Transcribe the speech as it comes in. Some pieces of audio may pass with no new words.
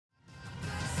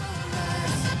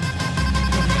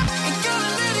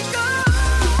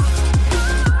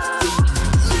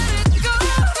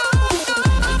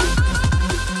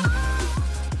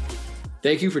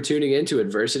Thank you for tuning in to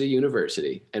Adversity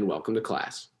University and welcome to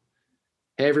class.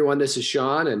 Hey everyone, this is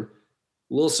Sean and a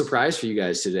little surprise for you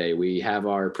guys today. We have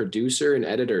our producer and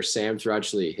editor, Sam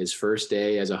Thrutchley, his first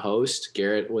day as a host.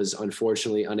 Garrett was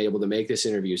unfortunately unable to make this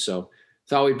interview, so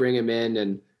thought we'd bring him in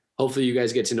and hopefully you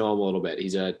guys get to know him a little bit.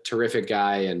 He's a terrific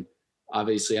guy and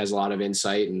obviously has a lot of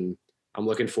insight, and I'm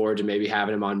looking forward to maybe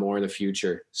having him on more in the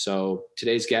future. So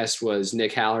today's guest was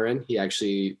Nick Halloran. He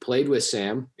actually played with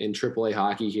Sam in AAA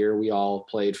hockey here. We all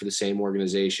played for the same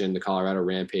organization, the Colorado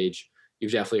Rampage.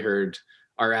 You've definitely heard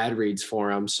our ad reads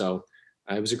for him. So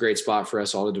it was a great spot for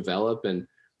us all to develop. And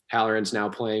Halloran's now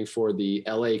playing for the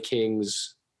LA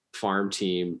Kings farm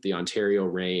team, the Ontario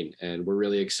Reign. And we're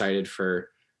really excited for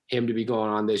him to be going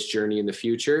on this journey in the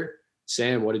future.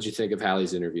 Sam, what did you think of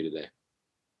Hallie's interview today?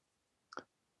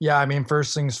 Yeah, I mean,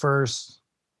 first things first,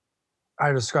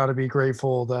 I just got to be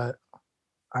grateful that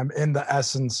I'm in the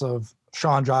essence of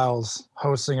Sean Giles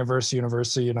hosting Adversity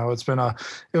University. You know,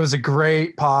 it was a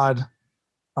great pod.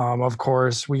 Of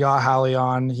course, we got Hallie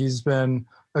on. He's been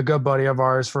a good buddy of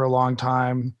ours for a long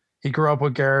time. He grew up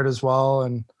with Garrett as well,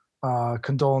 and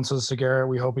condolences to Garrett.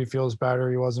 We hope he feels better.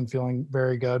 He wasn't feeling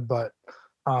very good, but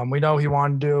we know he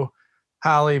wanted to do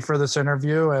Hallie for this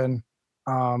interview, and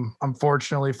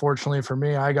fortunately for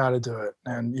me, I got to do it.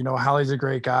 And, you know, Hallie's a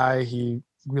great guy.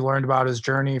 We learned about his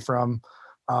journey from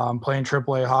playing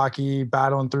AAA hockey,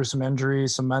 battling through some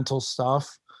injuries, some mental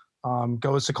stuff,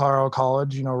 goes to Colorado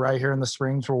College, you know, right here in the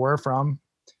Springs where we're from.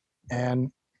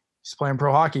 And he's playing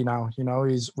pro hockey now. You know,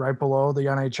 he's right below the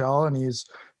NHL and he's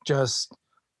just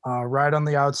right on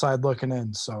the outside looking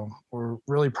in. So we're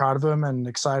really proud of him and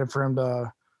excited for him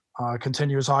to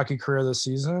continue his hockey career this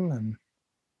season. And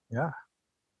yeah.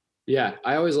 Yeah,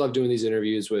 I always love doing these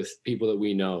interviews with people that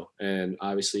we know. And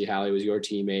obviously, Hallie was your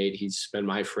teammate. He's been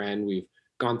my friend. We've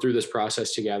gone through this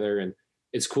process together. And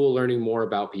it's cool learning more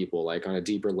about people, like on a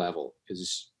deeper level,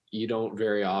 because you don't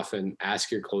very often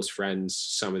ask your close friends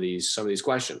some of these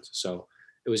questions. So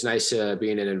it was nice to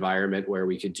be in an environment where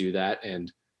we could do that.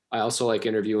 And I also like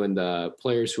interviewing the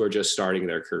players who are just starting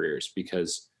their careers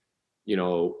because, you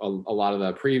know, a lot of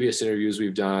the previous interviews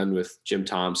we've done with Jim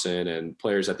Thompson and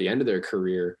players at the end of their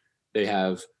career, they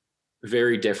have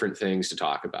very different things to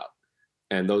talk about.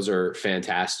 And those are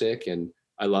fantastic. And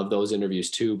I love those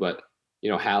interviews too. But, you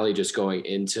know, Hallie just going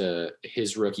into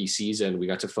his rookie season, we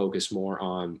got to focus more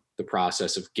on the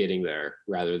process of getting there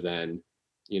rather than,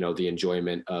 you know, the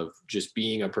enjoyment of just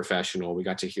being a professional. We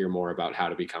got to hear more about how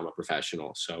to become a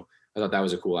professional. So I thought that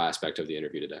was a cool aspect of the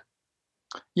interview today.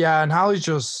 Yeah, and Hallie's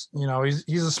just, you know,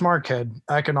 he's a smart kid,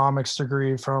 economics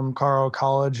degree from Colorado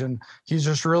College, and he's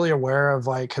just really aware of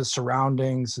like his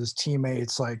surroundings, his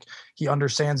teammates. Like he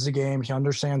understands the game, he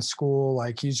understands school.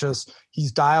 Like he's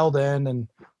dialed in, and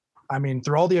I mean,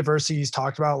 through all the adversity he's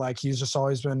talked about, like he's just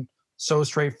always been so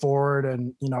straightforward,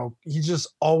 and you know, he's just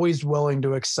always willing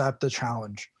to accept the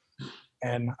challenge.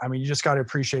 And I mean, you just got to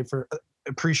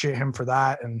appreciate him for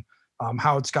that, and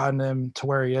how it's gotten him to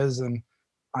where he is. And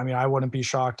I mean, I wouldn't be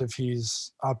shocked if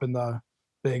he's up in the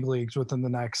big leagues within the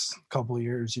next couple of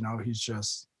years. You know, he's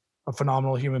just a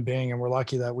phenomenal human being, and we're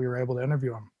lucky that we were able to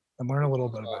interview him and learn a little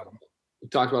bit about him. We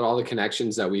talked about all the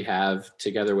connections that we have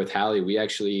together with Hallie. We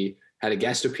actually had a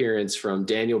guest appearance from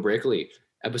Daniel Brickley.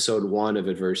 Episode 1 of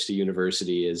Adversity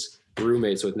University is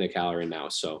roommates with Nick Halloran now.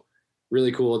 So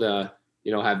really cool to,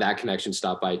 you know, have that connection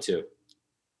stop by too.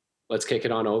 Let's kick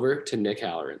it on over to Nick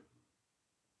Halloran.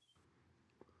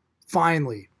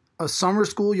 Finally, a summer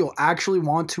school you'll actually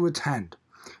want to attend.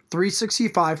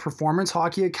 365 Performance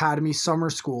Hockey Academy Summer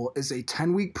School is a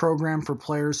 10-week program for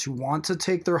players who want to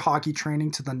take their hockey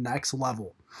training to the next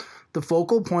level. The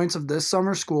focal points of this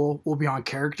summer school will be on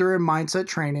character and mindset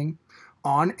training,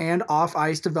 on and off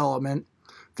ice development,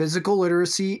 physical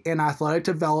literacy and athletic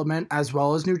development, as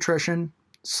well as nutrition,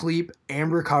 sleep,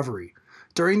 and recovery.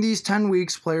 During these 10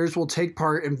 weeks, players will take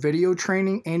part in video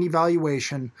training and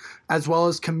evaluation, as well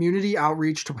as community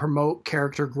outreach to promote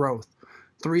character growth.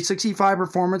 365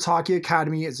 Performance Hockey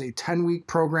Academy is a 10-week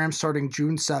program starting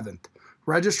June 7th.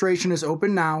 Registration is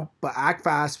open now, but act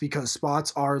fast because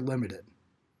spots are limited.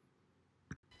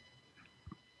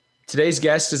 Today's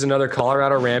guest is another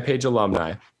Colorado Rampage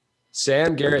alumni.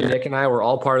 Sam, Garrett, Nick, and I were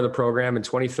all part of the program in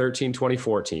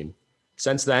 2013-2014.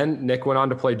 Since then, Nick went on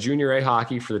to play Junior A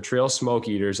hockey for the Trail Smoke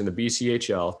Eaters in the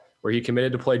BCHL, where he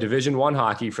committed to play Division I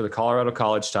hockey for the Colorado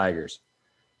College Tigers.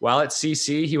 While at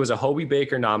CC, he was a Hobie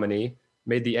Baker nominee,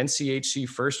 made the NCHC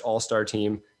first All-Star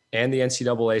team, and the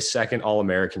NCAA second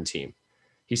All-American team.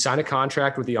 He signed a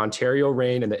contract with the Ontario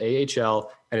Reign in the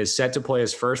AHL and is set to play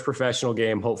his first professional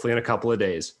game, hopefully in a couple of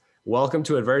days. Welcome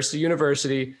to Adversity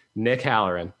University, Nick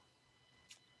Halloran.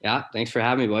 Yeah, thanks for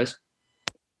having me, boys.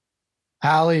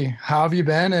 Hallie, how have you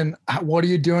been, and what are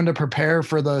you doing to prepare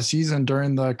for the season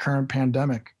during the current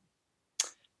pandemic?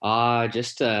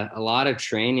 Just a lot of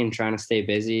training, trying to stay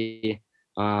busy.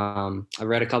 I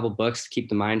read a couple books to keep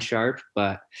the mind sharp,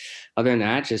 but other than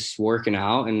that, just working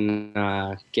out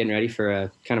and getting ready for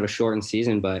a kind of a shortened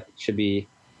season, but it should be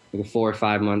like a 4 or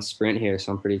 5 month sprint here.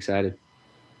 So I'm pretty excited.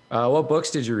 What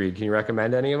books did you read? Can you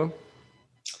recommend any of them?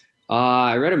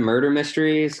 I read a murder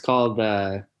mystery. It's called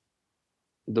The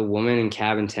Woman in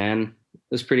Cabin 10. It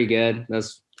was pretty good.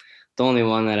 That's the only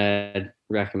one that I'd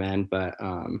recommend, but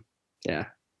yeah.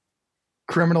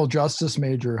 Criminal justice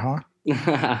major, huh?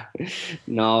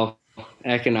 No,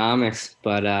 economics,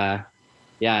 but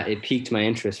yeah, it piqued my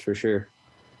interest for sure.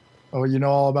 Oh, you know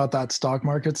all about that stock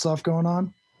market stuff going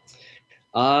on?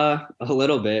 A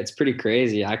little bit. It's pretty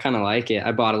crazy. I kind of like it.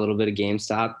 I bought a little bit of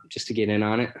GameStop just to get in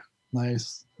on it.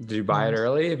 Nice. Did you buy it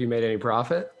early? Have you made any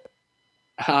profit?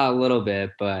 A little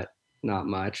bit, but not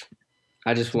much.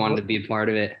 I just wanted to be a part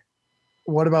of it.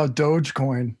 What about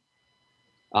Dogecoin?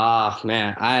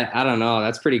 Man, I don't know.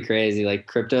 That's pretty crazy. Like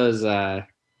crypto's, I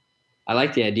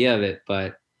like the idea of it,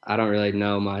 but I don't really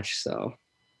know much. So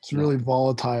It's really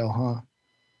volatile, huh?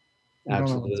 You don't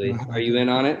know what's absolutely. gonna Are you happen. in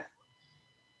on it?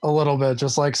 A little bit,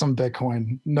 just like some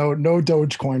Bitcoin. No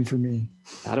Dogecoin for me.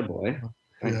 Attaboy. Yeah.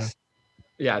 Thanks.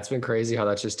 Yeah, it's been crazy how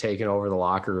that's just taken over the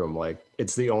locker room. Like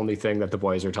it's the only thing that the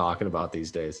boys are talking about these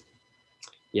days.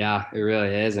 Yeah, it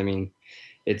really is. I mean,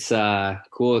 it's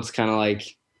cool. It's kind of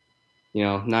like,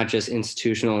 not just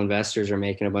institutional investors are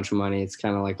making a bunch of money. It's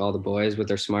kind of like all the boys with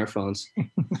their smartphones.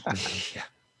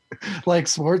 Like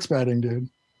sports betting, dude.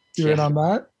 You in Yeah. on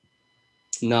that?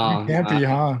 No, You can't be,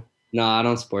 huh? no, I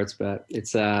don't sports bet.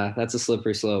 It's that's a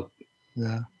slippery slope.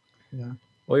 Yeah.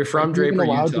 Well, you're from Are you even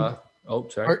Draper, allowed to- Utah. Oh,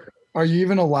 sorry. Are you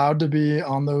even allowed to be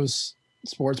on those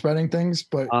sports betting things?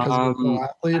 But because you're a pro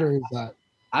athlete, or is that?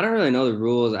 I don't really know the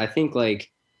rules. I think like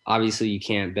obviously you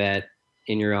can't bet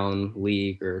in your own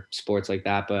league or sports like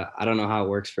that, but I don't know how it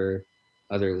works for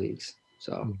other leagues.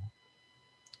 So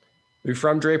We're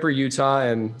from Draper, Utah,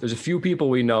 and there's a few people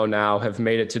we know now have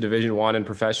made it to Division I in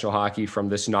professional hockey from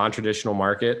this non-traditional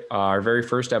market. Our very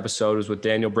first episode was with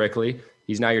Daniel Brickley.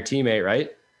 He's now your teammate,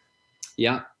 right?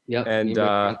 yeah. Yep. And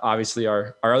obviously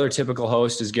our other typical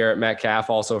host is Garrett Metcalf,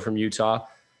 also from Utah.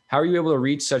 How are you able to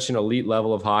reach such an elite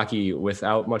level of hockey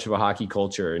without much of a hockey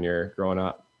culture in your growing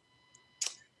up?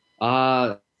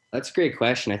 That's a great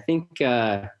question. I think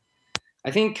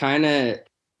kind of,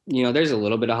 there's a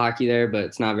little bit of hockey there, but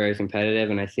it's not very competitive.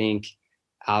 And I think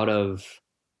out of,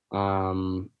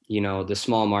 the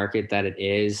small market that it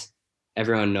is,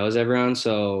 everyone knows everyone.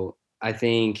 So I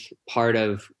think part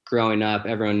of growing up,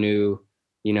 everyone knew,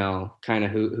 kind of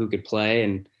who could play.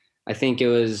 And I think it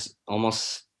was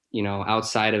almost,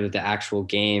 outside of the actual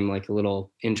game, like a little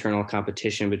internal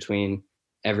competition between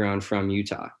everyone from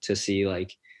Utah to see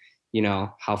like,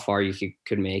 how far you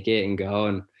could make it and go.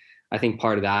 And I think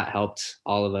part of that helped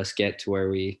all of us get to where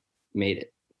we made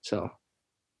it. So,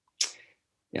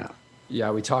 yeah. Yeah,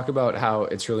 we talk about how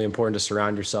it's really important to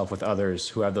surround yourself with others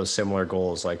who have those similar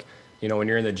goals. Like, when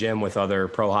you're in the gym with other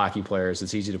pro hockey players,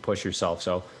 it's easy to push yourself.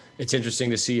 So it's interesting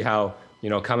to see how,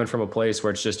 coming from a place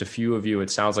where it's just a few of you, it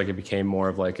sounds like it became more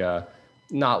of like a,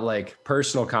 not like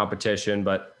personal competition,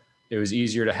 but it was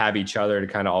easier to have each other to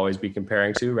kind of always be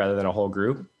comparing to rather than a whole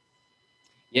group.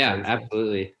 Yeah,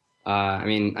 absolutely. I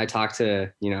mean, I talked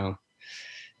to,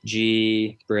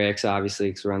 G, Bricks, obviously,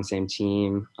 because we're on the same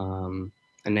team,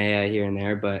 Anea here and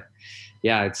there. But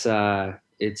yeah, it's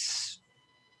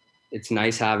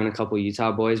nice having a couple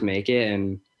Utah boys make it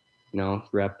and,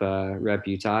 rep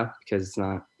Utah because it's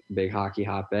not a big hockey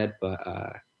hotbed.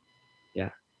 But yeah.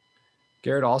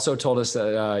 Garrett also told us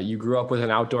that you grew up with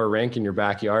an outdoor rink in your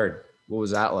backyard. What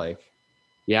was that like?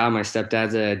 Yeah, my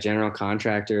stepdad's a general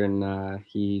contractor, and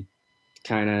he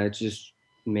kind of just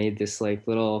made this like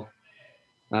little,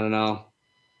 I don't know,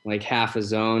 like half a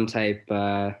zone type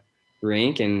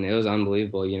rink, and it was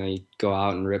unbelievable. You go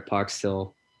out and rip pucks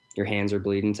till your hands are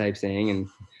bleeding type thing, and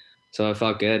so it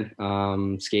felt good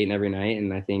skating every night.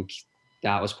 And I think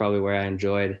that was probably where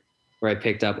I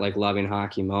picked up like loving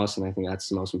hockey most, and I think that's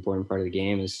the most important part of the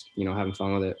game is having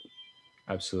fun with it.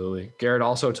 Absolutely. Garrett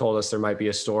also told us there might be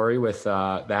a story with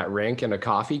that rink and a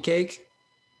coffee cake.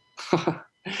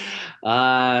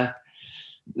 Not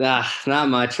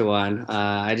much of one.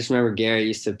 I just remember Garrett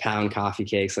used to pound coffee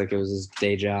cakes like it was his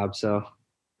day job. So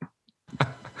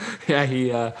yeah,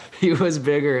 he was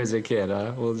bigger as a kid.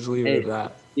 We'll just leave it at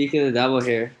that. Speaking of the double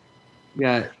here, we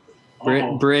got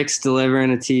Bricks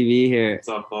delivering a TV here. What's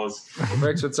up, boss?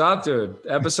 Bricks, what's up, dude?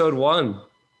 Episode 1.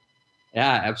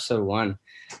 Yeah, episode 1.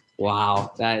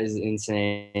 Wow, that is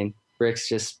insane. Bricks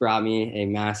just brought me a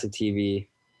massive TV.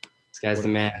 This guy's the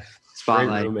man. Great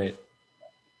Spotlight. roommate.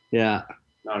 Yeah.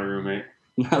 Not a roommate.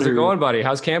 How's it going, buddy?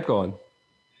 How's camp going?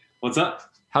 What's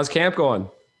up? How's camp going?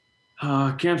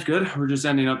 Camp's good. We're just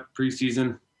ending up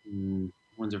preseason.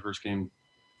 When's our first game?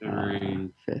 February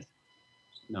 5th.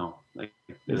 No, like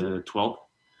the 12th.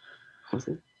 Was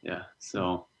it? Yeah.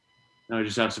 So now we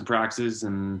just have some practices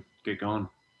and get going.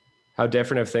 How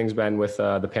different have things been with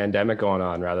the pandemic going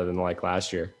on rather than like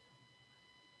last year?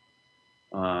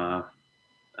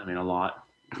 I mean, a lot.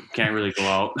 Can't really go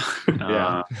out.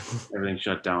 Yeah. Everything's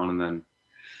shut down, and then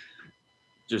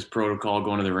just protocol,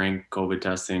 going to the rink, COVID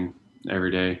testing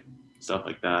every day, stuff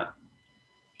like that.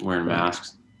 Wearing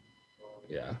masks.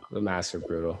 Yeah, the masks are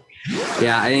brutal.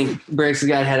 Yeah, I think Bricks has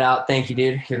got to head out. Thank you,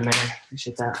 dude. You're the man.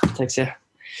 Appreciate that. Thanks, yeah.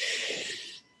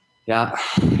 Yeah,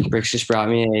 Bricks just brought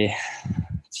me a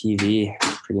TV.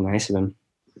 Pretty nice of him.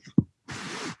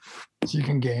 So you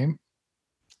can game.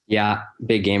 Yeah,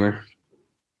 big gamer.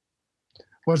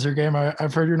 What's your game?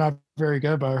 I've heard you're not very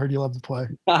good, but I heard you love to play.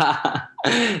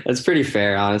 That's pretty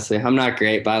fair, honestly. I'm not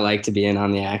great, but I like to be in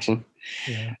on the action.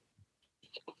 Yeah.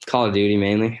 Call of Duty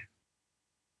mainly.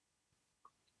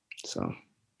 So.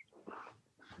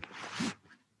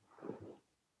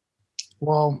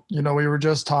 Well, you know, we were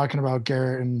just talking about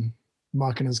Garrett and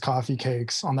mucking his coffee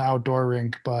cakes on the outdoor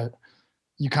rink, but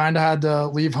you kind of had to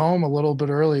leave home a little bit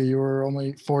early. You were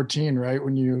only 14, right,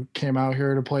 when you came out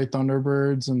here to play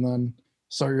Thunderbirds and then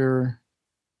start your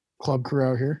club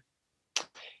career out here?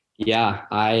 Yeah,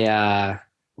 I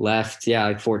left,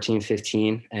 like 14,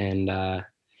 15. And I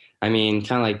mean,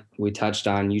 kind of like we touched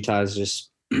on, Utah is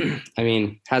just, I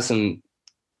mean, has some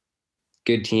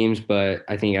good teams, but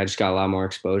I think I just got a lot more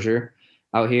exposure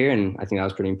out here. And I think that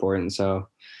was pretty important. So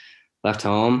left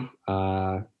home.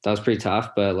 That was pretty tough,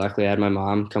 but luckily I had my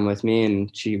mom come with me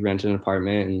and she rented an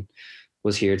apartment and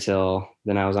was here till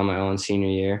then I was on my own senior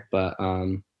year. But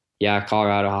yeah,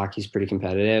 Colorado hockey is pretty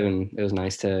competitive, and it was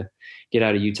nice to get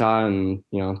out of Utah and,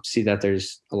 you know, see that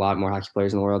there's a lot more hockey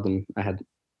players in the world than I had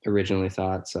originally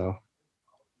thought. So.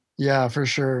 Yeah, for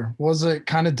sure. Was it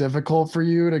kind of difficult for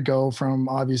you to go from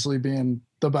obviously being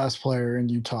the best player in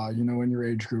Utah, you know, in your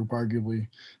age group, arguably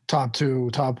top 2,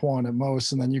 top 1 at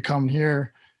most, and then you come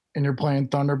here and you're playing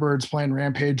Thunderbirds, playing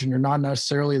Rampage, and you're not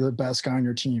necessarily the best guy on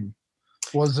your team?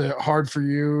 Was it hard for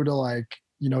you to, like,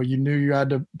 you know, you knew you had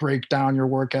to break down your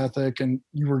work ethic and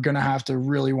you were going to have to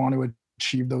really want to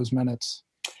achieve those minutes?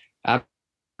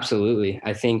 Absolutely.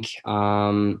 I think,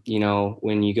 you know,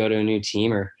 when you go to a new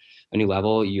team or a new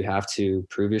level, you have to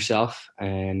prove yourself.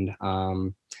 And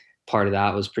part of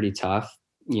that was pretty tough,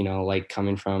 you know, like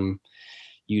coming from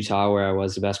Utah where I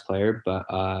was the best player, but,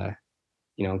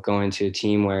 you know, going to a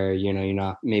team where, you know, you're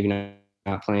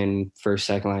not playing first,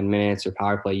 second line minutes or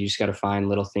power play. You just got to find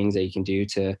little things that you can do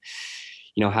to,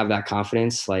 you know, have that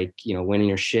confidence, like, you know, winning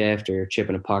your shift or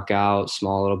chipping a puck out,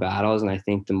 small little battles. And I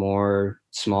think the more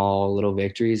small little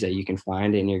victories that you can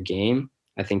find in your game,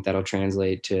 I think that'll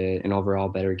translate to an overall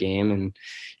better game and,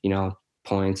 you know,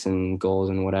 points and goals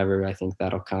and whatever. I think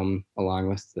that'll come along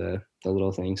with the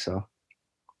little things. So.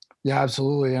 Yeah,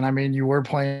 absolutely. And I mean, you were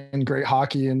playing great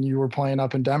hockey and you were playing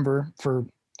up in Denver for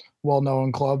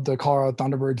well-known club, the Colorado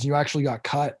Thunderbirds. You actually got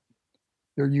cut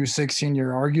your U16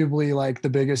 year, arguably like the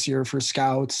biggest year for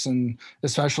scouts, and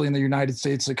especially in the United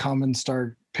States, to come and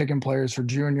start picking players for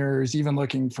juniors, even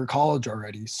looking for college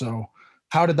already. So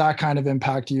how did that kind of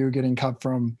impact you getting cut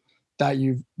from that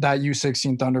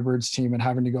U16 Thunderbirds team and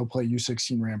having to go play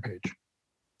U16 Rampage?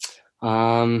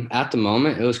 At the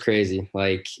moment, it was crazy.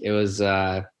 Like, it was, you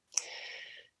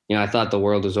know, I thought the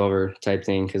world was over type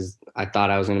thing, because I thought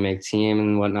I was going to make team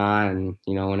and whatnot. And,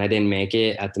 you know, when I didn't make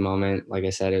it at the moment, like I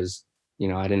said, it was, you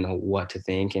know, I didn't know what to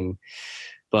think.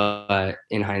 But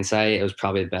in hindsight, it was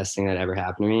probably the best thing that ever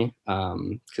happened to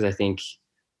me. Because I think,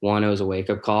 one, it was a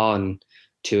wake-up call, and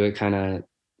two, it kind of,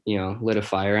 you know, lit a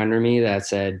fire under me that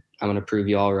said, I'm going to prove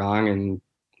you all wrong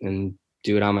and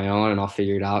do it on my own, and I'll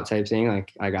figure it out type thing.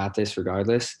 Like, I got this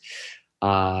regardless.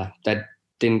 That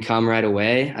didn't come right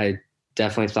away. I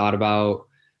definitely thought about,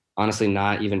 honestly,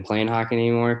 not even playing hockey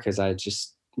anymore, because I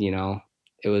just, you know,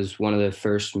 it was one of the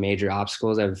first major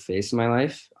obstacles I've faced in my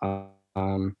life.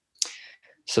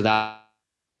 So that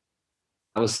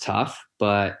was tough.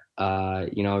 But,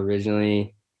 you know,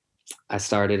 originally I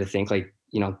started to think, like,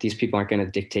 you know, these people aren't going to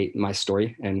dictate my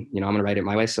story, and, you know, I'm going to write it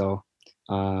my way. So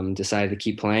decided to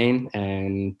keep playing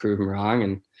and prove them wrong.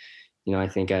 And, you know, I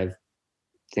think I've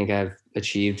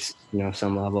achieved, you know,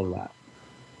 some level of that.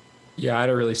 Yeah, I had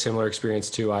a really similar experience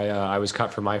too. I was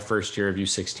cut for my first year of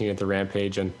U16 at the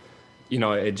Rampage, and, you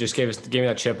know, it just gave me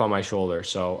that chip on my shoulder.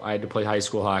 So I had to play high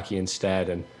school hockey instead.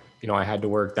 And, I had to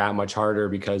work that much harder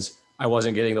because I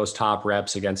wasn't getting those top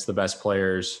reps against the best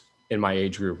players in my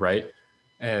age group, right?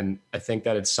 And I think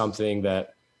that it's something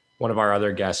that one of our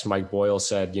other guests, Mike Boyle,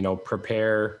 said,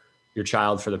 prepare your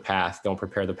child for the path. Don't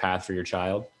prepare the path for your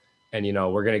child. And,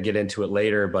 we're going to get into it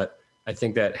later, but I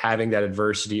think that having that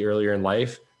adversity earlier in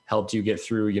life helped you get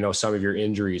through, some of your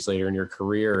injuries later in your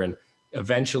career. And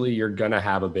eventually you're going to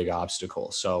have a big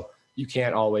obstacle. So you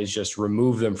can't always just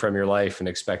remove them from your life and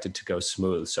expect it to go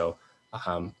smooth. So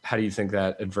how do you think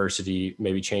that adversity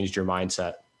maybe changed your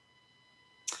mindset?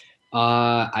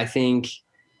 I think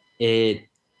it,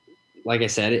 like I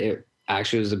said, it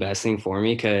actually was the best thing for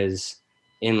me because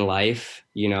in life,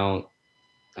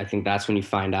 I think that's when you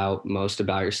find out most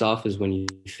about yourself is when you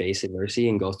face adversity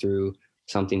and go through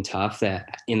something tough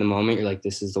that in the moment you're like,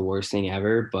 this is the worst thing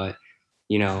ever. But,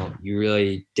 you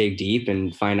really dig deep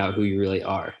and find out who you really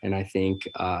are. And I think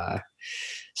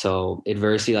so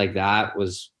adversity like that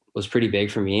was pretty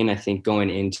big for me. And I think going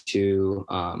into,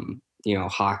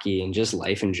 hockey and just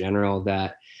life in general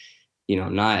that,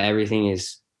 not everything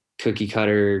is cookie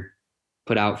cutter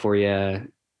put out for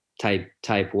you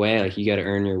type way. Like you got to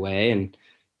earn your way and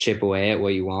chip away at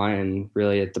what you want. And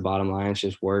really at the bottom line, it's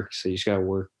just work. So you just got to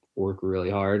work really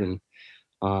hard. And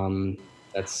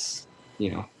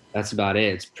that's about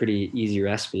it. It's pretty easy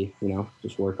recipe,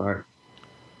 just work hard.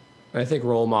 I think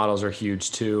role models are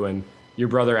huge too. And your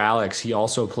brother, Alex, he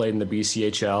also played in the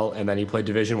BCHL and then he played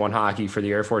Division I hockey for the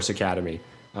Air Force Academy.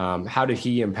 How did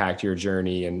he impact your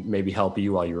journey and maybe help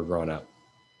you while you were growing up?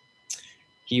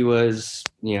 He was,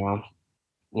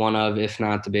 one of, if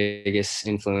not the biggest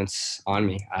influence on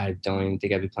me. I don't even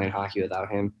think I'd be playing hockey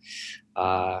without him.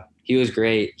 He was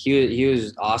great. He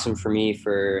was awesome for me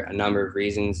for a number of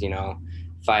reasons.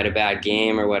 If I had a bad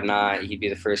game or whatnot, he'd be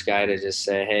the first guy to just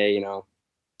say, hey,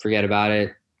 forget about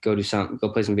it. Go do something, go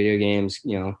play some video games.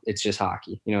 It's just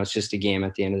hockey. It's just a game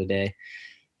at the end of the day.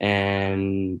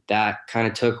 And that kind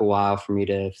of took a while for me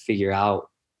to figure out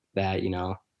that,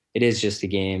 it is just a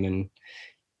game and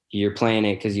you're playing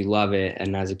it because you love it.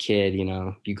 And as a kid,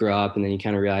 you grow up and then you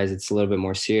kind of realize it's a little bit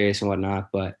more serious and whatnot.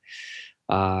 But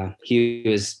he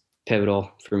was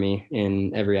pivotal for me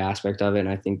in every aspect of it. And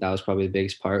I think that was probably the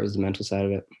biggest part was the mental side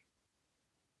of it.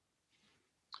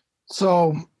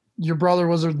 So your brother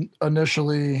was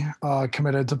initially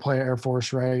committed to play Air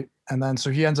Force, right? And then so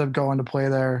he ends up going to play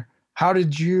there. How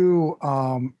did you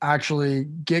actually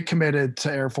get committed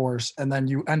to Air Force and then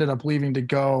you ended up leaving to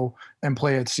go and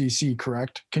play at CC,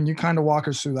 correct? Can you kind of walk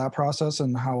us through that process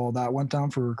and how all that went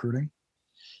down for recruiting?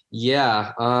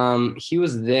 Yeah, he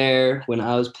was there when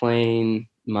I was playing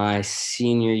my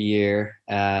senior year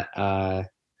at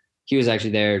he was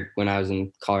actually there when I was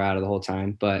in Colorado the whole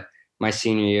time, but my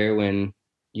senior year when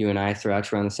you and I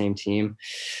throughout were on the same team,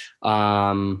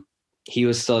 he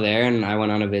was still there and I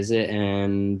went on a visit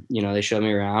and, they showed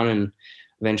me around and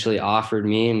eventually offered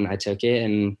me and I took it.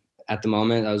 And at the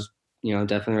moment that was,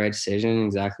 definitely the right decision,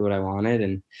 exactly what I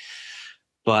wanted.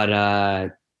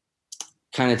 But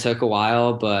kind of took a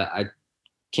while, but I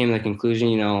came to the conclusion,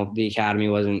 the academy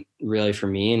wasn't really for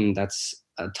me and that's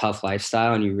a tough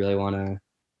lifestyle and you really want to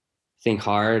think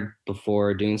hard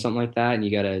before doing something like that. And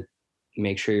you got to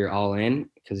make sure you're all in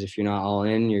because if you're not all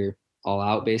in, you're all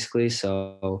out basically.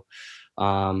 So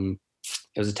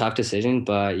it was a tough decision,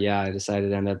 but yeah, I decided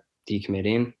to end up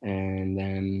decommitting and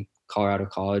then Colorado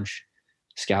College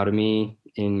scouted me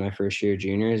in my first year of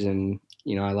juniors and,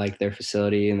 I liked their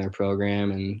facility and their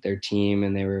program and their team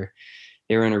and they were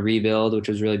in a rebuild, which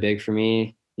was really big for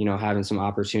me, having some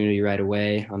opportunity right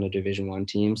away on a Division I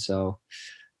team. So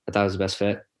I thought it was the best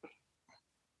fit.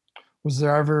 Was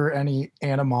there ever any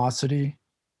animosity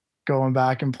going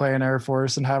back and playing Air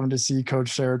Force and having to see Coach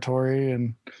Serratore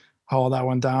and how all that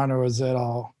went down, or was it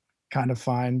all kind of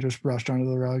fine, just brushed under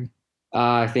the rug?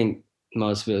 I think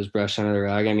most of it was brushed under the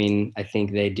rug. I mean, I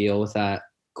think they deal with that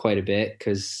quite a bit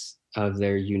because of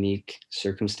their unique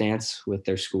circumstance with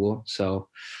their school. So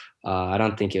I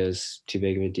don't think it was too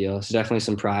big of a deal. It's definitely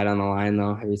some pride on the line,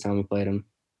 though, every time we played them.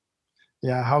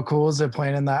 Yeah, how cool is it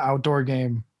playing in that outdoor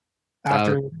game?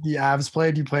 After the Avs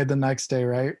played, you played the next day,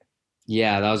 right?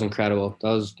 Yeah, that was incredible. That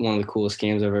was one of the coolest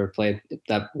games I've ever played.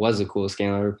 That was the coolest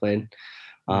game I've ever played.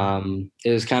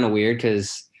 It was kind of weird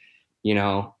because,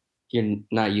 you're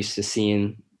not used to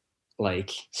seeing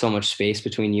like so much space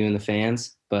between you and the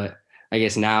fans, but I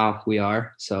guess now we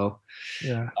are. So,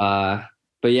 yeah.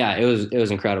 But yeah, it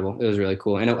was incredible. It was really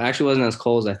cool, and it actually wasn't as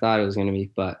cold as I thought it was going to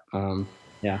be. But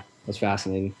yeah, it was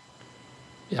fascinating.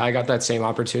 Yeah, I got that same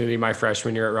opportunity my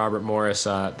freshman year at Robert Morris.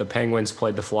 The Penguins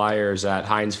played the Flyers at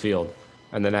Heinz Field,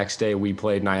 and the next day we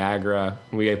played Niagara.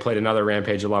 We played another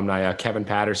Rampage alumni, Kevin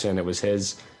Patterson. It was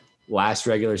his last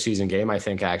regular season game, I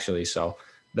think, actually. So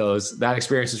that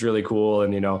experience is really cool.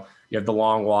 And, you know, you have the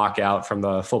long walk out from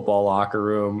the football locker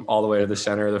room all the way to the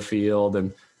center of the field,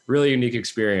 and really unique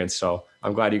experience. So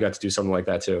I'm glad you got to do something like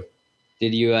that too.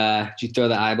 Did you throw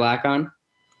the eye black on?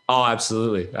 Oh,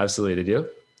 absolutely. Absolutely. Did you?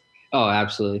 Oh,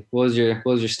 absolutely. What was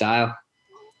your style?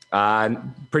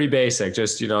 Pretty basic.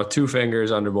 Just, you know, 2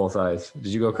 fingers under both eyes. Did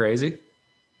you go crazy?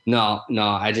 No,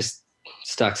 I just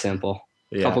stuck simple.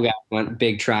 Yeah. A couple guys went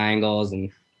big triangles,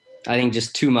 and I think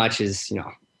just too much is, you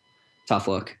know, tough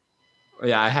look.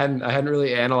 Yeah, I hadn't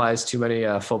really analyzed too many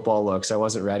football looks. I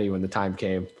wasn't ready when the time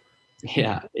came.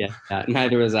 Yeah.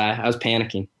 Neither was I. I was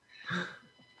panicking.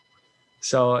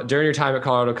 So during your time at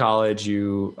Colorado College,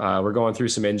 you were going through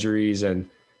some injuries, and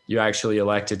you actually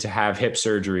elected to have hip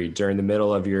surgery during the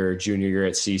middle of your junior year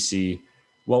at CC.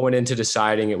 What went into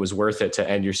deciding it was worth it to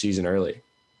end your season early?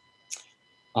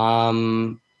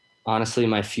 Honestly,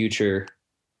 my future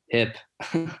hip.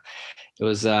 It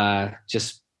was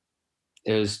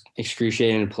it was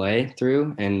excruciating to play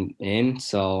through and in.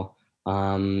 So,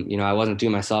 you know, I wasn't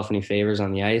doing myself any favors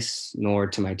on the ice, nor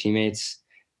to my teammates.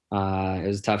 It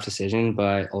was a tough decision,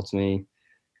 but ultimately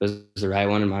it was the right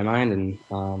one in my mind.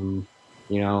 And,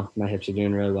 you know, my hips are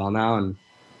doing really well now, and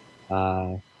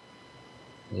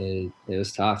it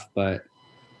was tough, but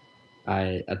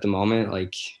at the moment,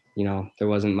 like, you know, there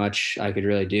wasn't much I could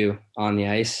really do on the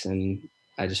ice, and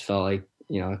I just felt like,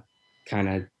 you know, kind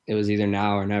of it was either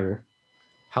now or never.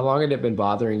 How long had it been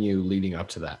bothering you leading up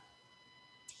to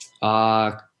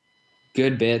that?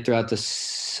 Good bit throughout the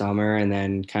summer, and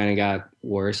then kind of got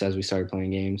worse as we started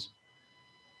playing games.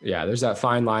 Yeah, there's that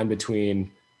fine line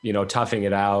between, you know, toughing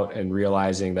it out and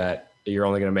realizing that you're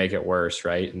only going to make it worse,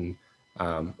 right? And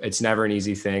it's never an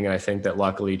easy thing. And I think that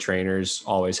luckily trainers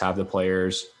always have the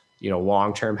players, you know,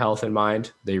 long-term health in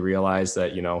mind. They realize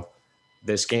that, you know,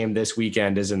 this game this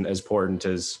weekend isn't as important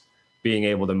as being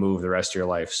able to move the rest of your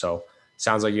life. So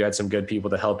sounds like you had some good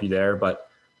people to help you there. But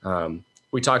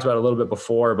we talked about it a little bit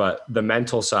before, but the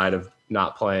mental side of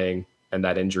not playing and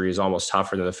that injury is almost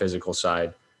tougher than the physical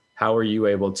side. How are you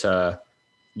able to,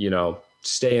 you know,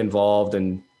 stay involved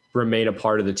and remain a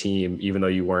part of the team, even though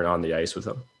you weren't on the ice with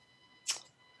them?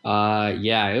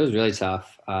 Yeah, it was really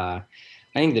tough. I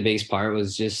think the biggest part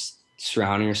was just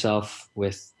surrounding yourself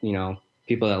with, you know,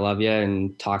 people that love you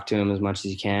and talk to them as much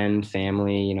as you can,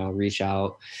 family, you know, reach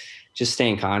out, just stay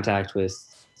in contact with,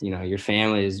 you know, your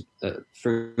family is,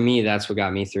 for me, that's what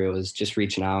got me through. It was just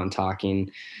reaching out and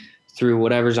talking through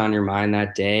whatever's on your mind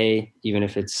that day, even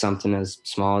if it's something as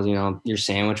small as, you know, your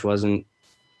sandwich wasn't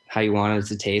how you wanted it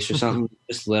to taste or something,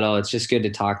 just little. It's just good to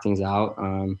talk things out.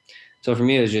 So for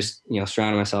me, it was just, you know,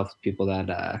 surrounding myself with people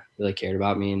that really cared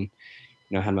about me and,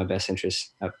 you know, had my best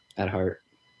interests at heart.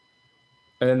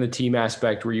 And then the team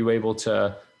aspect, were you able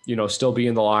to, you know, still be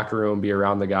in the locker room, be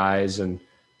around the guys, and,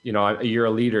 you know, you're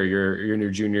a leader, you're in your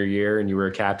junior year and you were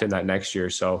a captain that next year.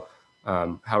 So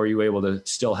how are you able to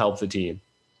still help the team?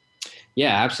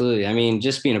 Yeah, absolutely. I mean,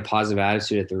 just being a positive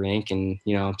attitude at the rink and,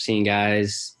 you know, seeing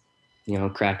guys, you know,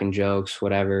 cracking jokes,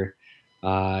 whatever,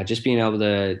 just being able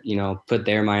to, you know, put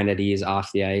their mind at ease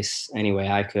off the ice any way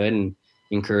I could and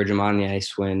encourage them on the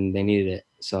ice when they needed it.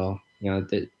 So, you know,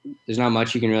 there's not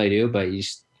much you can really do, but you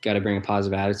just got to bring a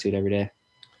positive attitude every day.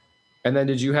 And then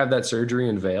did you have that surgery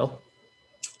in Vail?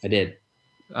 I did.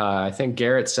 I think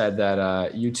Garrett said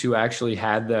that you two actually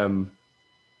had them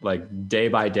like day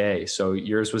by day. So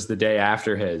yours was the day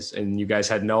after his, and you guys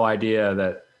had no idea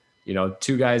that, you know,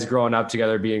 2 guys growing up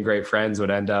together, being great friends, would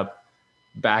end up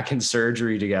back in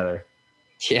surgery together.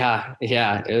 Yeah.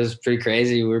 It was pretty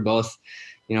crazy. We were both,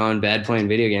 you know, in bed playing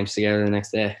video games together the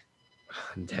next day.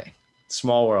 Dang.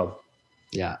 Small world.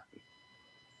 Yeah.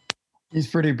 He's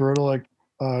pretty brutal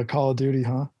at Call of Duty,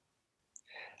 huh?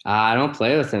 I don't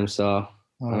play with him, so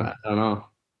I don't know.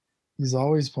 He's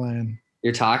always playing.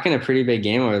 You're talking a pretty big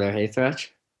game over there, hey Thretch?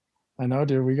 I know,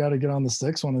 dude. We got to get on the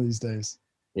sticks one of these days.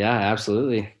 Yeah,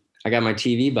 absolutely. I got my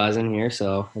TV buzzing here,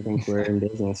 so I think we're in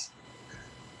business.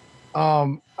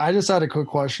 I just had a quick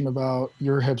question about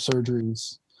your hip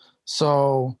surgeries.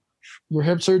 So your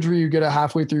hip surgery, you get it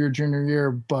halfway through your junior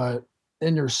year, but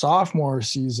in your sophomore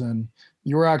season,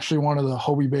 you were actually one of the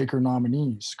Hobey Baker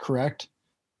nominees, correct?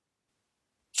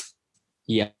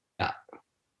 Yeah.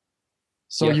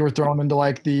 So you were thrown into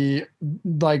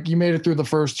you made it through the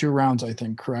first 2 rounds, I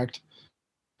think, correct?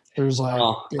 There's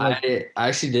I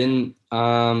actually didn't.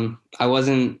 I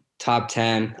wasn't top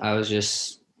 10. I was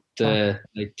just the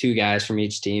 2 guys from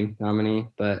each team nominee,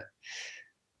 but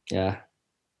yeah.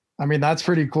 I mean, that's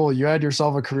pretty cool. You had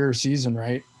yourself a career season,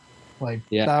 right?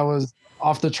 That was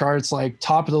off the charts, like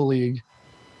top of the league.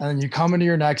 And then you come into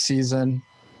your next season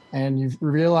and you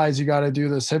realize you got to do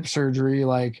this hip surgery,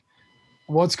 like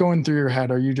what's going through your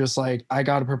head? Are you just like, I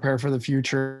got to prepare for the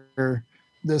future,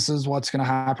 this is what's going to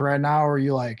happen right now? Or are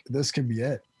you like, this could be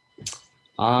it?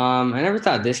 I never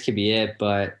thought this could be it,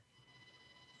 but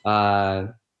I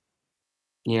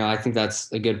think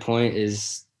that's a good point,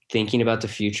 is thinking about the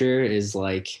future is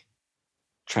like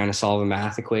trying to solve a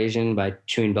math equation by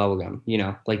chewing bubblegum.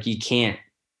 Like you can't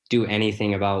do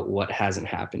anything about what hasn't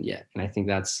happened yet. And I think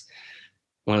that's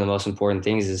one of the most important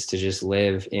things, is to just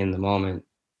live in the moment.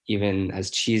 Even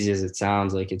as cheesy as it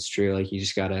sounds, like it's true. Like you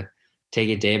just got to take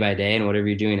it day by day, and whatever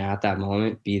you're doing at that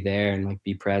moment, be there and like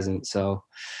be present. So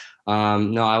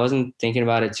no, I wasn't thinking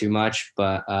about it too much,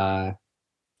 but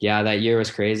yeah, that year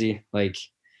was crazy. Like,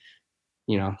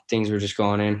 things were just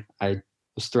going in. I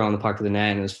was throwing the puck to the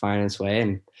net and it was finding its way.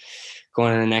 And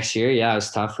going into the next year, yeah, it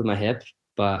was tough with my hip.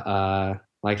 But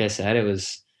like I said, it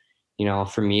was,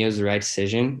 for me, it was the right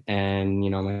decision. And,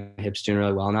 my hip's doing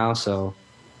really well now. So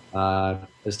it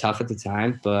was tough at the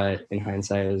time, but in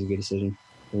hindsight, it was a good decision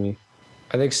for me.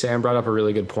 I think Sam brought up a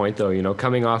really good point, though.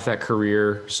 Coming off that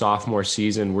career sophomore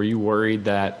season, were you worried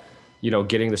that,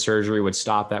 getting the surgery would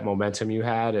stop that momentum you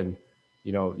had? And,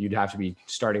 you'd have to be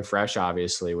starting fresh,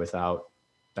 obviously, without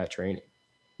that training.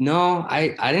 No,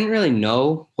 I didn't really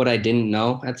know what I didn't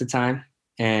know at the time.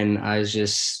 And I was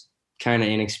just kind of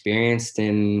inexperienced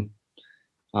in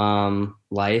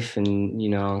life, and,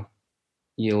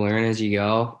 you learn as you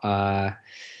go.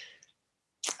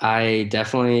 I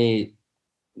definitely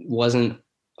wasn't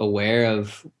aware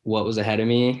of what was ahead of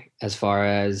me as far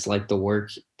as like the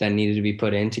work that needed to be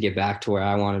put in to get back to where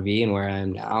I want to be and where I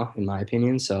am now, in my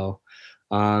opinion. So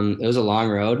it was a long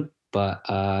road, but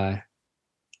I'd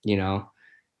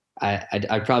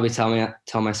probably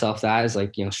tell myself that is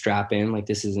like, strap in, like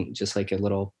this isn't just like a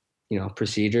little,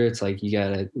 procedure. It's like, you got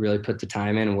to really put the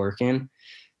time in and work in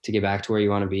to get back to where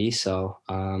you want to be. So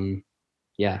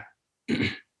yeah.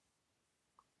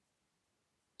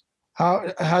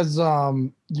 How has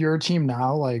your team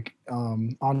now, like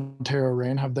Ontario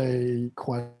Reign, have they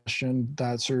questioned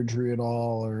that surgery at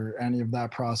all, or any of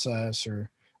that process, or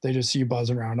they just see you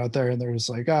buzzing around out there and they're just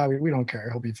like, we don't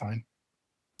care, he'll be fine?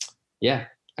 Yeah,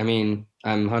 I mean,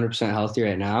 I'm 100% healthy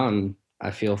right now, and I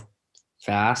feel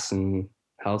fast and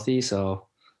healthy, so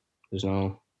there's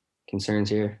no concerns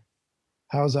here.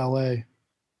 How's LA?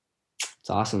 It's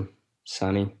awesome.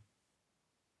 Sunny.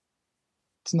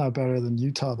 It's not better than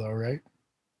Utah, though, right?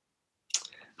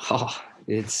 Oh,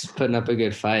 it's putting up a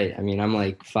good fight. I mean, I'm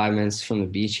like 5 minutes from the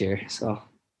beach here, so.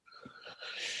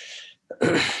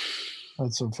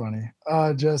 That's so funny.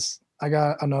 I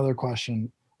got another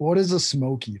question. What is a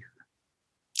smoke eater?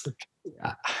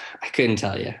 I couldn't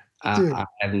tell you. I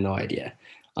have no idea.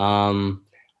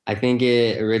 I think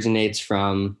it originates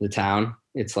from the town.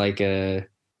 It's like a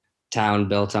town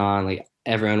built on, like,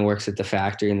 everyone works at the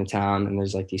factory in the town, and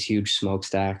there's like these huge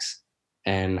smokestacks.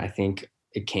 And I think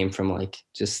it came from like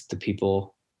just the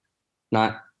people,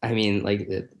 like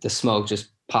the smoke just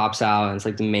pops out, and it's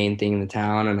like the main thing in the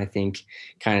town. And I think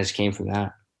kind of just came from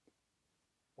that.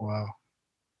 Wow.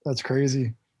 That's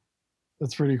crazy.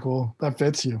 That's pretty cool. That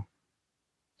fits you.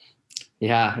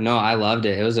 Yeah, no, I loved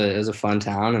it. It was a fun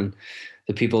town, and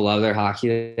the people love their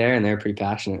hockey there, and they're pretty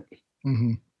passionate.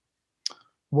 Mm-hmm.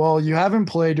 Well, you haven't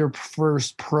played your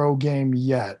first pro game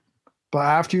yet, but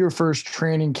after your first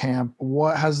training camp,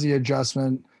 what has the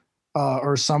adjustment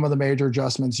or some of the major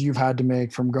adjustments you've had to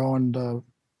make from going to,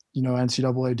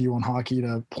 NCAA D1 hockey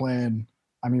to playing,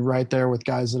 right there with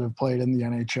guys that have played in the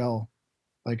NHL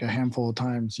like a handful of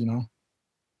times,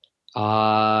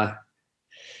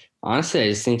 Honestly, I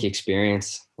just think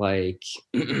experience, like,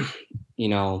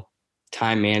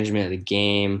 time management of the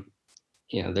game.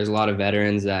 There's a lot of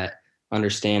veterans that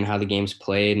understand how the game's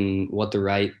played and what the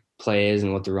right play is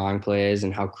and what the wrong play is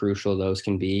and how crucial those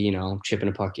can be, chipping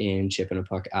a puck in, chipping a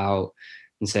puck out,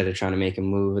 instead of trying to make a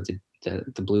move at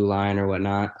the blue line or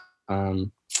whatnot.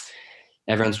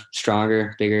 Everyone's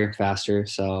stronger, bigger, faster.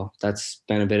 So that's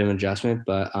been a bit of an adjustment,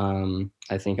 but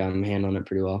I think I'm handling it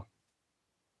pretty well.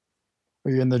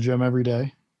 Are you in the gym every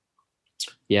day?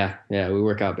 Yeah, we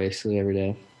work out basically every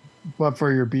day. But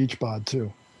for your beach bod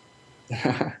too.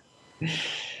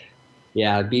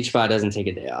 Yeah, beach bod doesn't take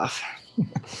a day off.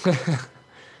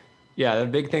 Yeah, the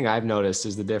big thing I've noticed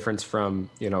is the difference from,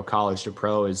 college to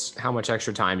pro is how much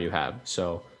extra time you have.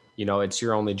 So, it's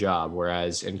your only job.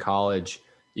 Whereas in college,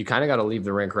 you kind of got to leave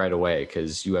the rink right away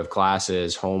because you have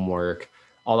classes, homework,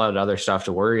 all that other stuff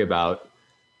to worry about.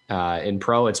 In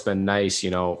pro, it's been nice,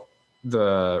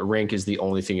 the rink is the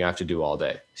only thing you have to do all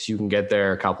day. So you can get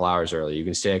there a couple hours early. You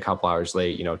can stay a couple hours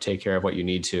late, take care of what you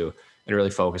need to and really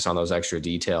focus on those extra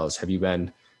details. Have you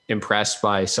been impressed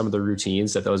by some of the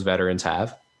routines that those veterans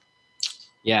have?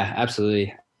 Yeah,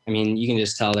 absolutely. I mean, you can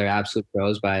just tell they're absolute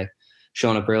pros by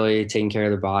showing up early, taking care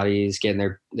of their bodies,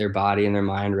 getting their body and their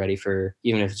mind ready for,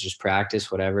 even if it's just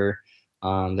practice, whatever.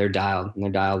 They're dialed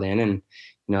in, and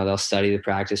they'll study the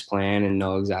practice plan and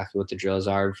know exactly what the drills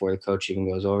are before the coach even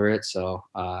goes over it. So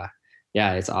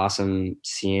yeah, it's awesome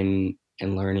seeing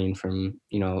and learning from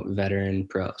veteran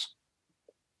pros.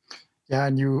 Yeah,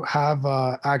 and you have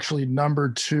actually number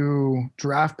 2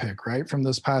 draft pick, right, from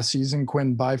this past season,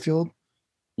 Quinn Byfield.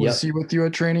 Was he with you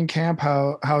at training camp?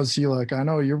 How's he like? I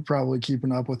know you're probably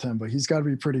keeping up with him, but he's got to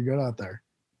be pretty good out there.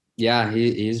 Yeah,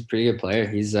 he's a pretty good player.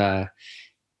 He's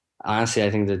honestly, I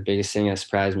think the biggest thing that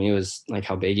surprised me was like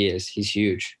how big he is. He's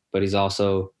huge, but he's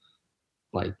also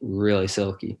like really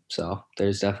silky. So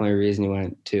there's definitely a reason he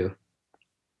went too.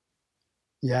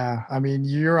 Yeah, I mean,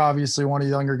 you're obviously one of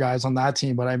the younger guys on that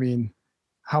team, but I mean,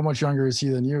 how much younger is he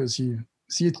than you? Is he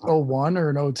 01 or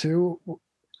an 02?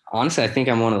 Honestly, I think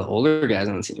I'm one of the older guys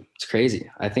on the team. It's crazy.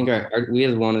 I think we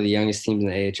have one of the youngest teams in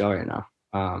the AHL right now.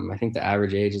 I think the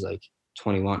average age is like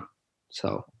 21.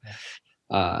 So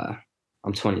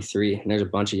I'm 23, and there's a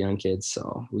bunch of young kids.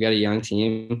 So we got a young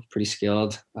team, pretty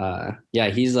skilled. Yeah,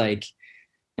 he's like,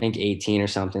 I think 18 or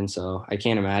something. So I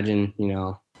can't imagine,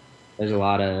 there's a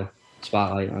lot of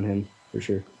spotlight on him for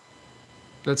sure.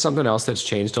 That's something else that's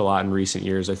changed a lot in recent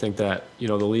years. I think that, the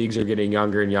leagues are getting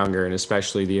younger and younger, and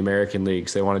especially the American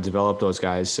leagues. They want to develop those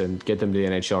guys and get them to the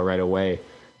NHL right away.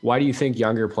 Why do you think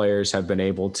younger players have been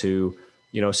able to,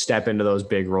 step into those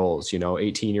big roles?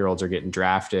 18-year-olds are getting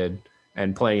drafted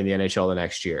and playing in the NHL the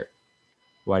next year.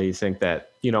 Why do you think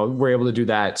that, we're able to do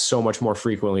that so much more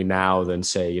frequently now than,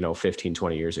 say, 15,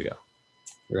 20 years ago?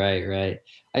 Right.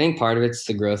 I think part of it's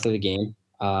the growth of the game.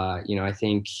 I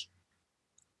think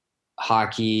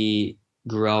hockey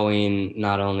growing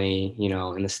not only,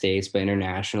 in the States, but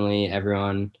internationally.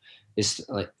 Everyone is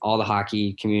like, all the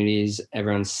hockey communities,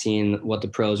 everyone's seeing what the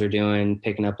pros are doing,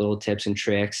 picking up little tips and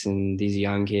tricks, and these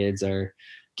young kids are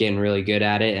getting really good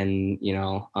at it. And,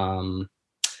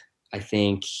 I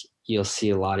think you'll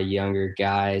see a lot of younger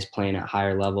guys playing at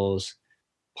higher levels,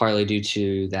 partly due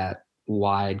to that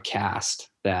wide cast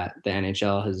that the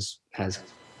NHL has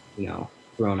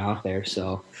thrown out there.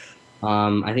 So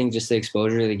I think just the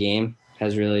exposure to the game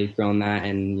has really grown that,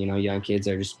 and young kids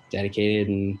are just dedicated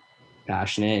and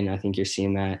passionate, and I think you're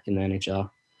seeing that in the NHL.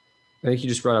 I think you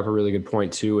just brought up a really good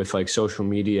point too with like social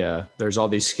media. There's all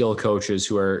these skill coaches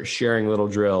who are sharing little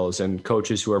drills, and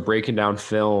coaches who are breaking down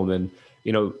film. And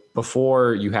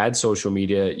before you had social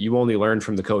media, you only learned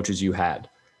from the coaches you had.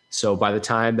 So by the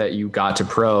time that you got to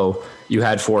pro, you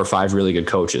had 4 or 5 really good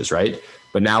coaches, right?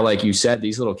 But now, like you said,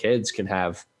 these little kids can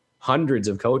have hundreds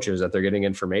of coaches that they're getting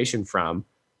information from.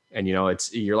 And,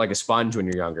 you're like a sponge when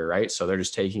you're younger, right? So they're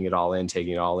just taking it all in,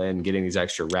 getting these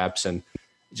extra reps. And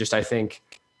just, I think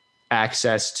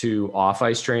access to off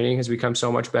ice training has become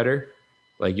so much better.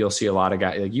 Like you'll see a lot of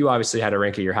guys, like you obviously had a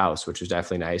rink at your house, which was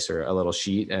definitely nice, or a little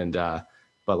sheet. And,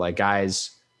 but like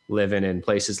guys living in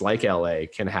places like LA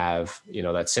can have,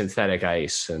 that synthetic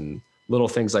ice and little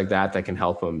things like that can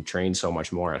help them train so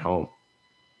much more at home.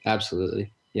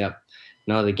 Absolutely. Yep.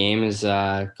 No, the game is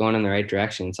going in the right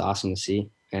direction. It's awesome to see.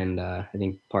 And I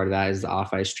think part of that is the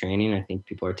off ice training. I think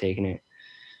people are taking it,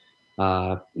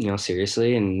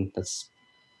 seriously. And that's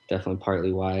definitely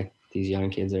partly why these young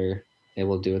kids are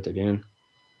able to do what they're doing.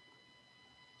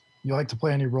 You like to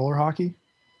play any roller hockey?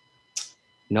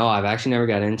 No, I've actually never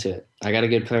got into it. I got a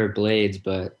good pair of blades,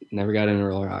 but never got into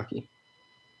roller hockey.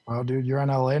 Well, dude, you're in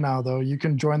LA now, though. You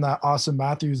can join that Austin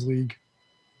Matthews League.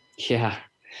 Yeah,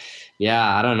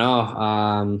 I don't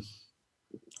know.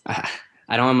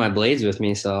 I don't have my blades with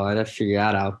me, so I'd have to figure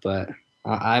that out. But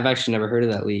I've actually never heard of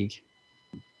that league,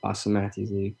 Austin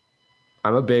Matthews League.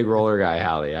 I'm a big roller guy,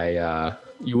 Hallie.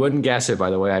 You wouldn't guess it by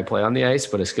the way I play on the ice,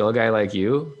 but a skill guy like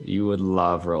you would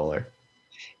love roller.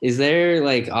 Is there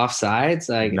like offsides?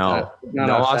 Like no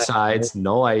offsides,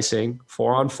 no icing,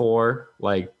 4-on-4.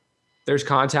 Like there's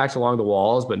contact along the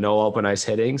walls, but no open ice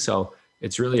hitting. So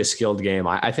it's really a skilled game.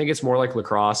 I think it's more like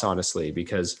lacrosse, honestly,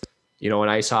 because in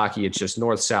ice hockey, it's just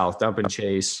north-south, dump and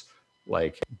chase.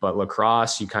 But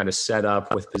lacrosse, you kind of set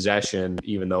up with possession,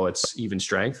 even though it's even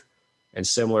strength. And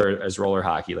similar as roller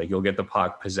hockey, like you'll get the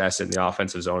puck, possess it in the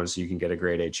offensive zone so you can get a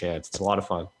grade A chance. It's a lot of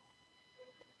fun.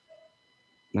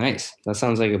 Nice. That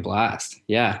sounds like a blast.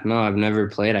 Yeah. No, I've never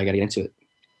played. I got to get into it.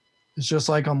 It's just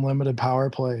like unlimited power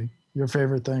play. Your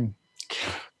favorite thing.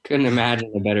 Couldn't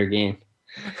imagine a better game.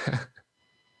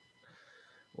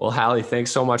 Well, Hallie,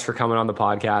 thanks so much for coming on the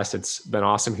podcast. It's been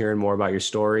awesome hearing more about your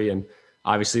story. And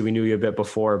obviously we knew you a bit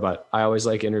before, but I always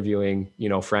like interviewing,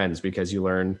 friends, because you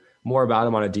learn more about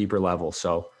him on a deeper level.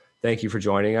 So thank you for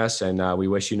joining us, and we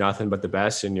wish you nothing but the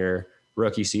best in your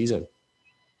rookie season.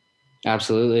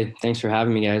 Absolutely. Thanks for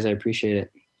having me, guys. I appreciate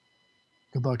it.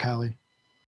 Good luck, Hallie.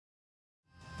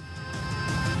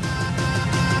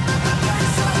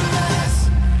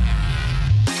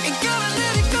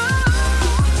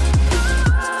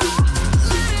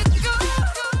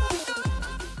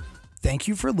 Thank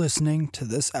you for listening to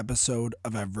this episode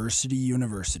of Adversity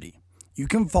University. You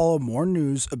can follow more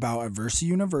news about Adversity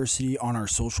University on our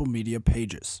social media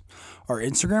pages. Our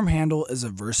Instagram handle is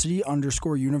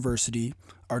adversity_university.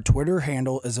 Our Twitter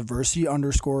handle is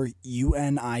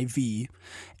adversity_UNIV.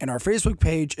 And our Facebook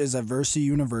page is Adversity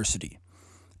University.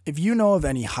 If you know of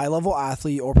any high-level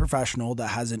athlete or professional that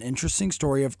has an interesting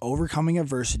story of overcoming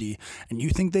adversity and you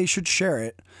think they should share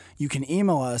it, you can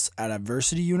email us at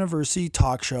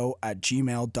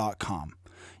adversityuniversitytalkshow@gmail.com.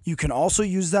 You can also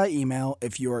use that email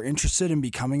if you are interested in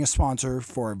becoming a sponsor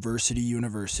for Adversity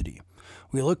University.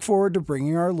 We look forward to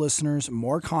bringing our listeners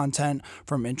more content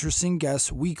from interesting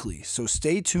guests weekly, so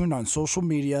stay tuned on social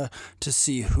media to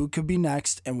see who could be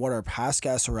next and what our past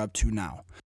guests are up to now.